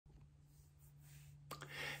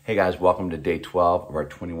Hey guys, welcome to day 12 of our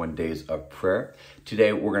 21 days of prayer.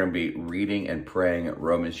 Today we're going to be reading and praying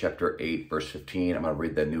Romans chapter 8, verse 15. I'm going to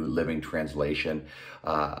read the New Living Translation.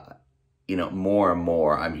 More and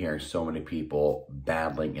more I'm hearing so many people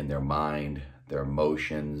battling in their mind, their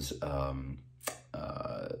emotions,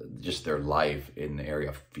 just their life in the area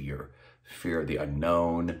of fear. Fear of the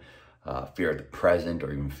unknown, fear of the present,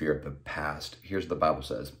 or even fear of the past. Here's what the Bible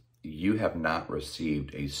says. You have not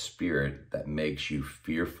received a spirit that makes you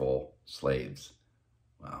fearful slaves.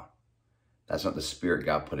 Wow. That's not the spirit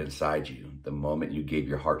God put inside you. The moment you gave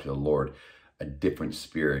your heart to the Lord, a different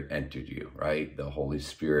spirit entered you, right? The Holy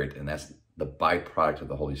Spirit, and that's the byproduct of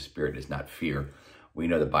the Holy Spirit is not fear. We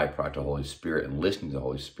know the byproduct of the Holy Spirit and listening to the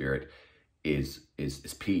Holy Spirit is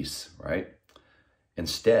peace, right?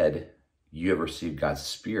 Instead, you have received God's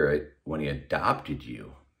Spirit when He adopted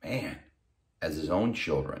you, man, as His own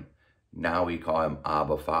children. Now we call Him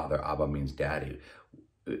Abba, Father. Abba means daddy.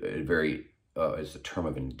 It's a term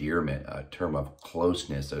of endearment, a term of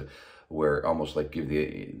closeness, where almost like give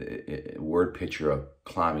the word picture of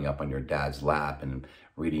climbing up on your dad's lap and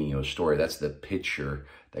reading you a story. That's the picture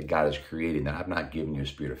that God has created. That I've not given you a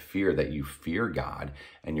spirit of fear, that you fear God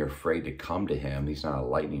and you're afraid to come to Him. He's not a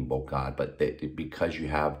lightning bolt God, but that because you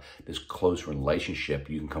have this close relationship,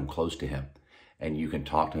 you can come close to Him and you can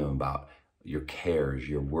talk to Him about your cares,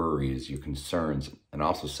 your worries, your concerns, and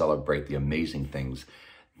also celebrate the amazing things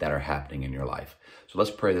that are happening in your life. So let's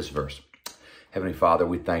pray this verse. Heavenly Father,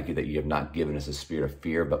 we thank you that you have not given us a spirit of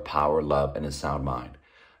fear, but power, love, and a sound mind.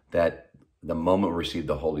 That the moment we receive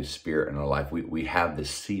the Holy Spirit in our life, we have this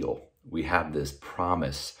seal. We have this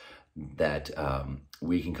promise that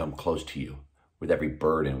we can come close to you with every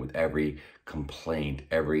burden, with every complaint,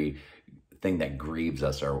 every thing that grieves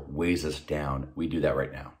us or weighs us down. We do that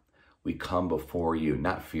right now. We come before you,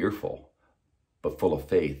 not fearful, but full of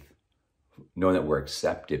faith, knowing that we're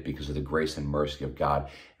accepted because of the grace and mercy of God.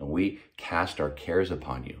 And we cast our cares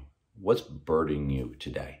upon you. What's burdening you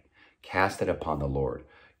today? Cast it upon the Lord.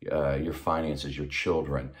 Your finances, your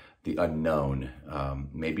children, the unknown.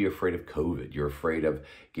 Maybe you're afraid of COVID. You're afraid of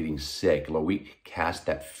getting sick. Lord, we cast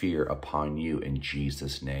that fear upon you in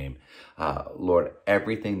Jesus' name. Lord,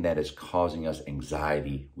 everything that is causing us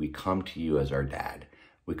anxiety, we come to you as our dad.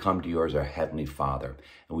 We come to you as our Heavenly Father,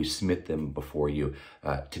 and we submit them before you.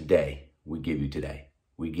 Today, we give you today.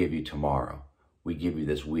 We give you tomorrow. We give you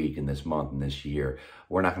this week and this month and this year.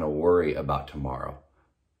 We're not going to worry about tomorrow,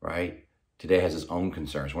 right? Today has its own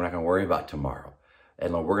concerns. We're not going to worry about tomorrow.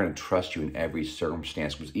 And Lord, we're going to trust you in every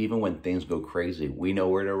circumstance, because even when things go crazy, we know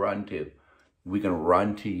where to run to. We can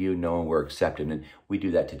run to you knowing we're accepted, and we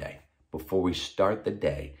do that today. Before we start the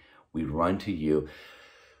day, we run to you.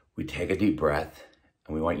 We take a deep breath.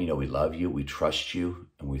 And we want you to know we love you, we trust you,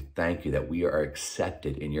 and we thank you that we are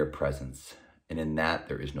accepted in your presence. And in that,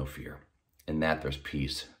 there is no fear. In that, there's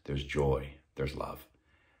peace, there's joy, there's love.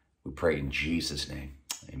 We pray in Jesus' name,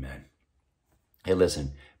 amen. Hey,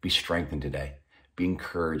 listen, be strengthened today. Be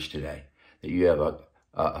encouraged today that you have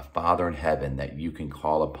a Father in heaven that you can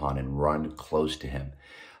call upon and run close to Him.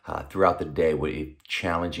 Throughout the day, when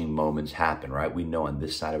challenging moments happen, right? We know on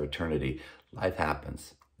this side of eternity, life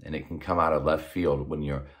happens. And it can come out of left field when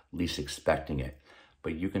you're least expecting it.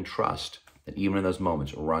 But you can trust that even in those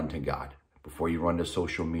moments, run to God. Before you run to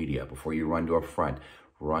social media, before you run to a friend,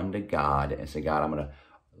 run to God and say, God, I'm going to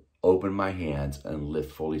open my hands and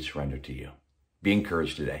live fully surrendered to you. Be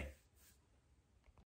encouraged today.